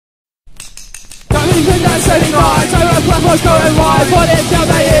trading on台湾platforms going wide 破脸跳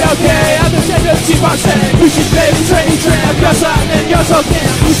在也 OK 按着线人气旺盛不许被你吹一吹不要闪人要收钱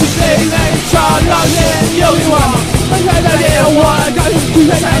不许被你耍老年有欲望分开的脸我告诉你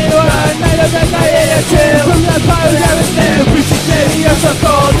在哪一个人哪个在哪一个圈我们的朋友 never stand 不许被你有所口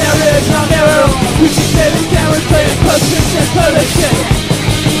never is not never wrong 不许被你 never play 可是现可的线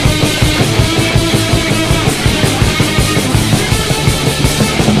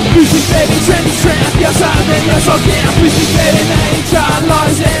不许被你吹一吹不要闪人要收钱不许被你耍老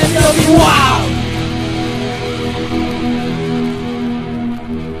年有欲望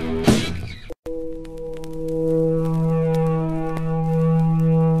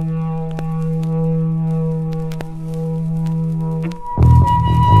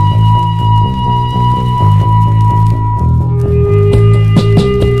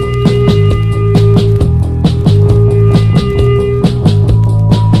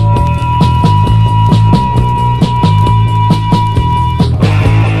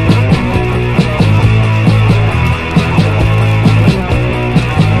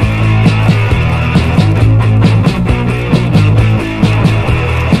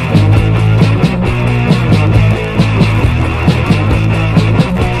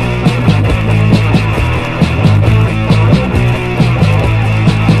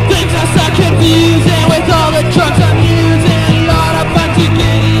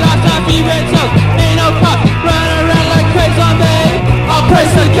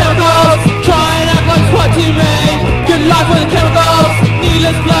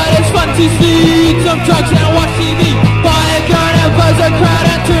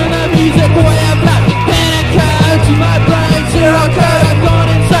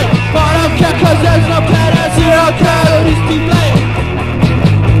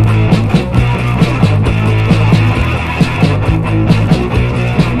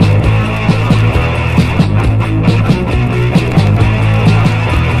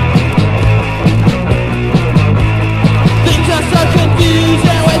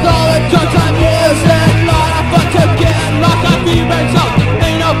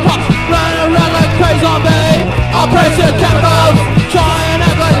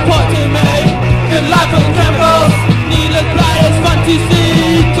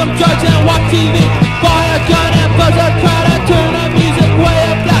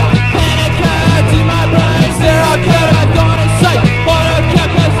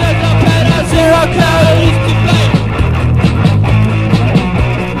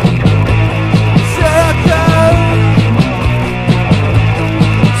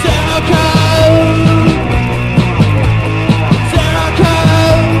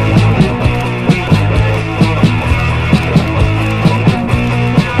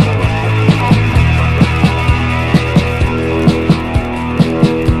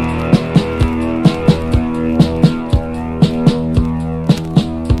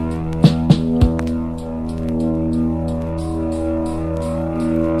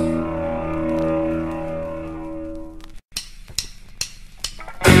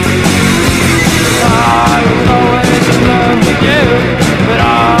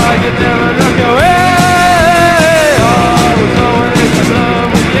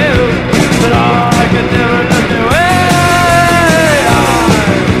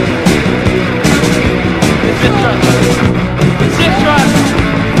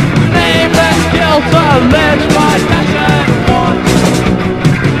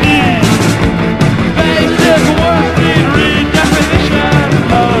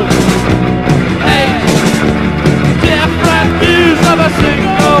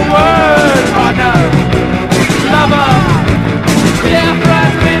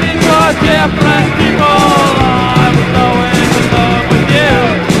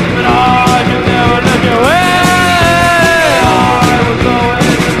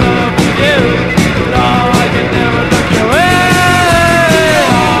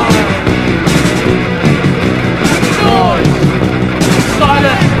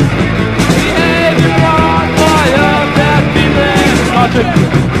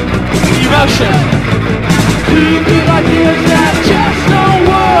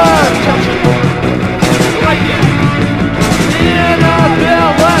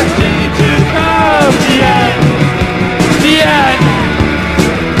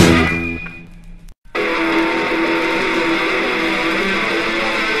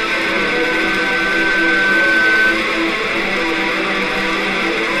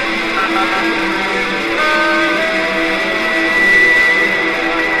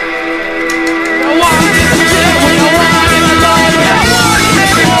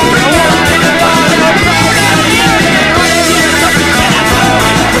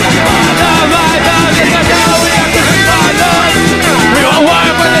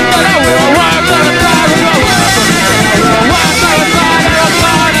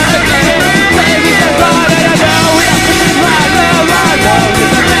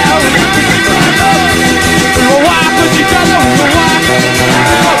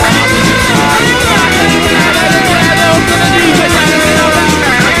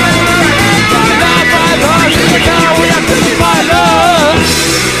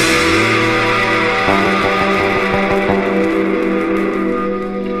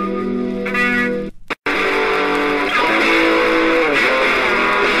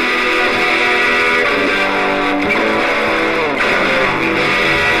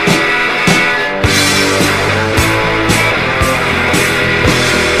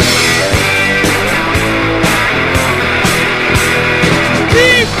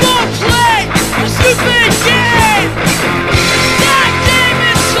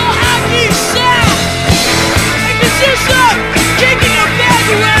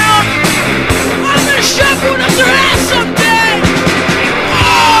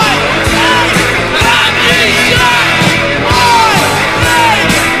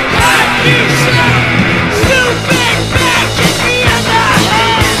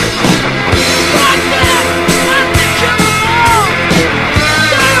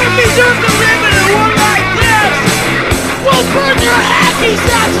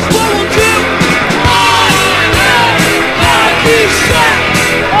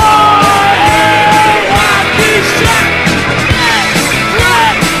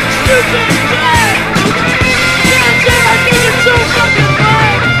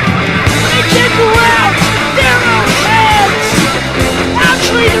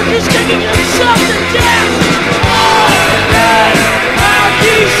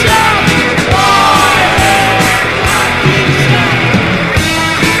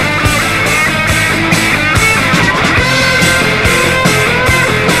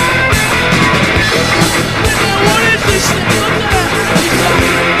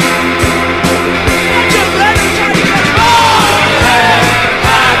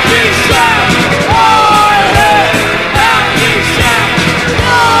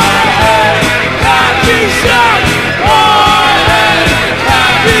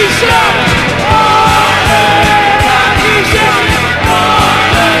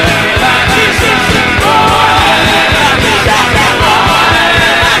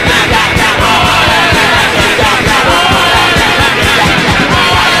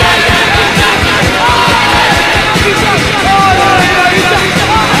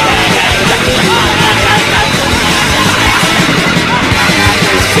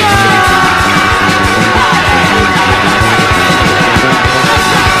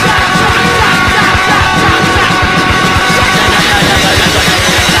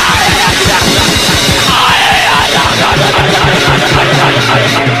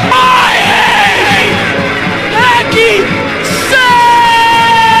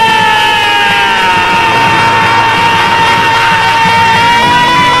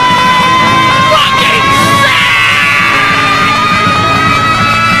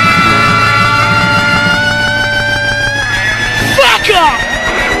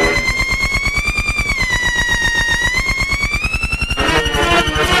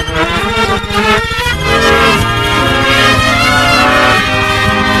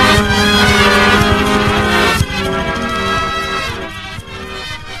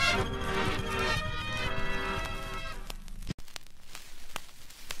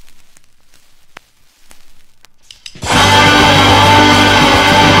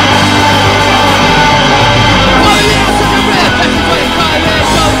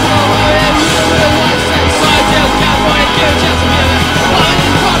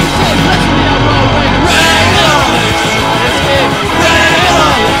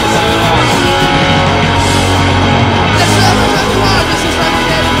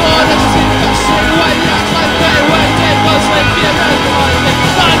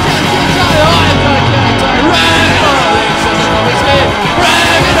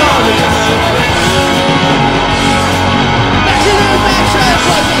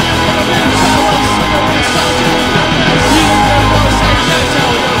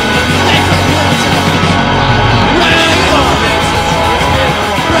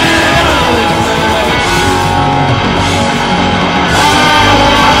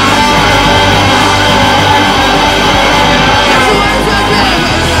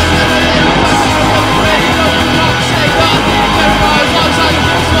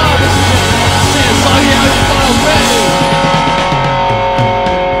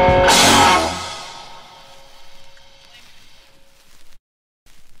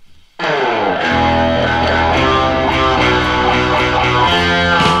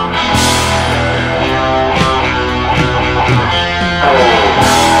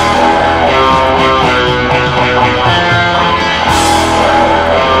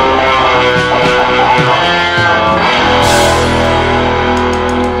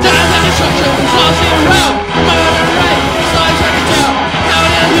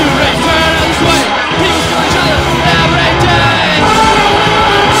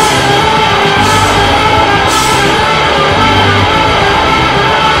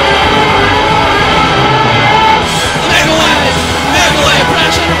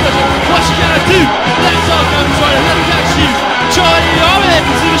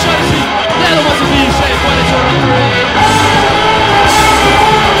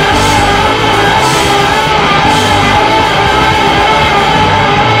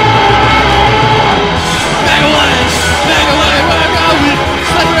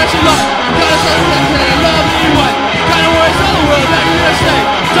what you like. Gotta say that I love you anyway. Kinda worries all the world back here to stay.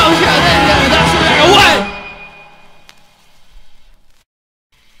 Don't care that that's the American way.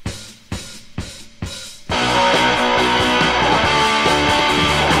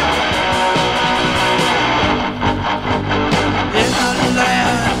 In the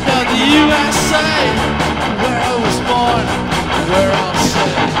land of the USA, where I was born, where I'll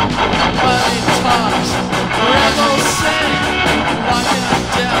say, money talks, rebels sing, walking on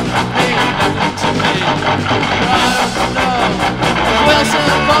down, ain't nothing to me. I don't know,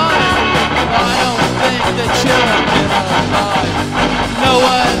 Wilson Bonnet, I don't think that children get alive. No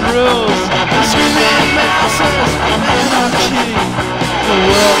one rules, the screaming masses, anarchy, the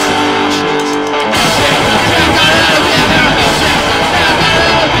world's in ashes. Take on out of the America, take on out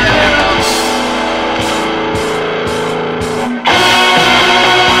of the America.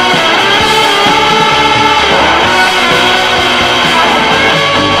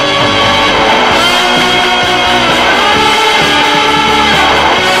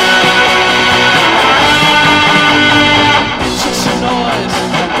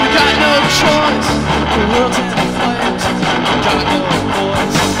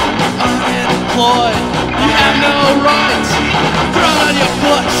 You have no rights. Throw on your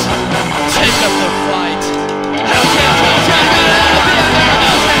books. Take up the fight. I don't care if I'm trying to be a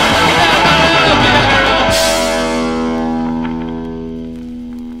hero.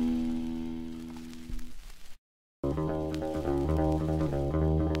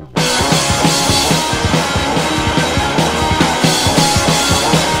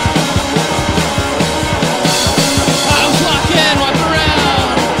 I was walking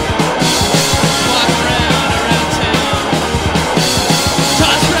around. Walk around town.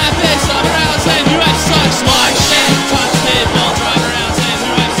 Toss rapping.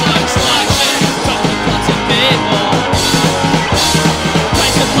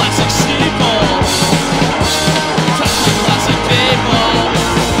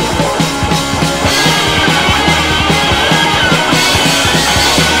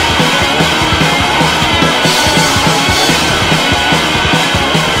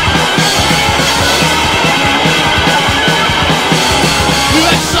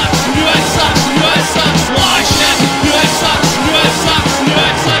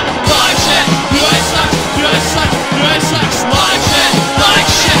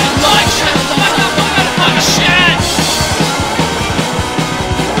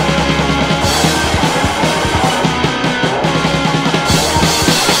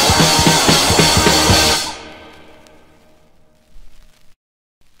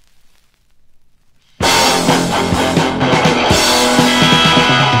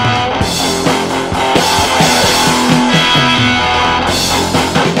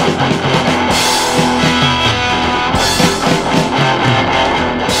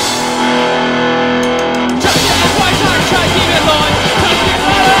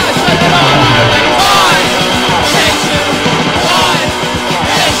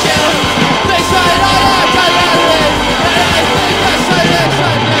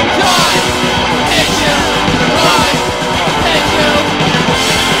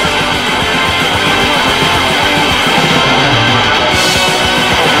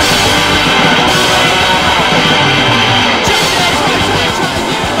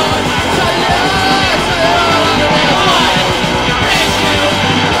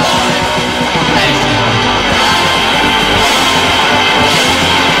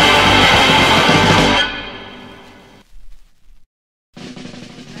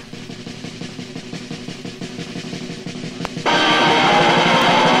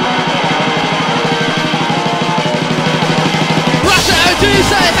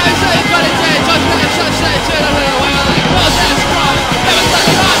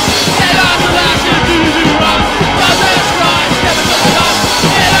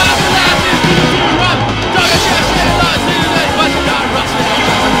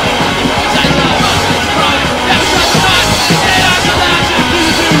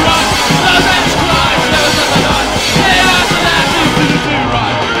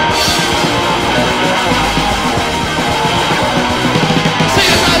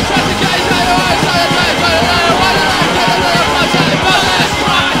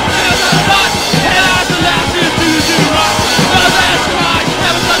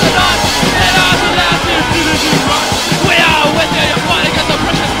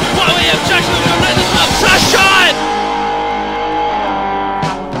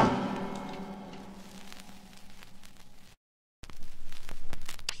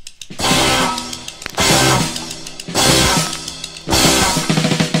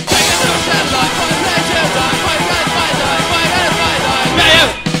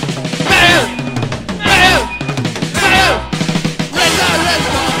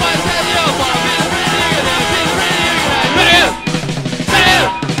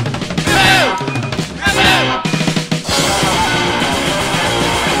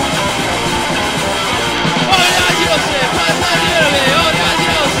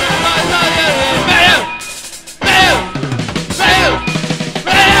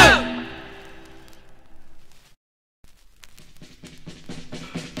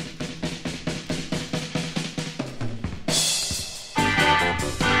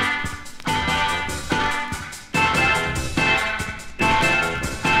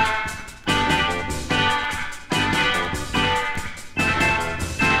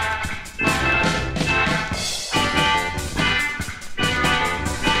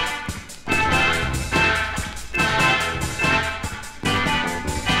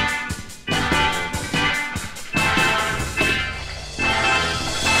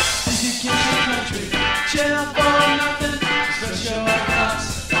 Jail for nothing, special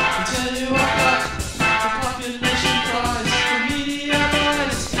class. I tell you what, the population cries for media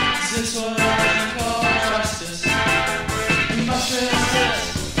lies. Is this what I call justice? We must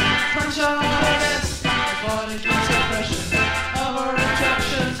resist, punch our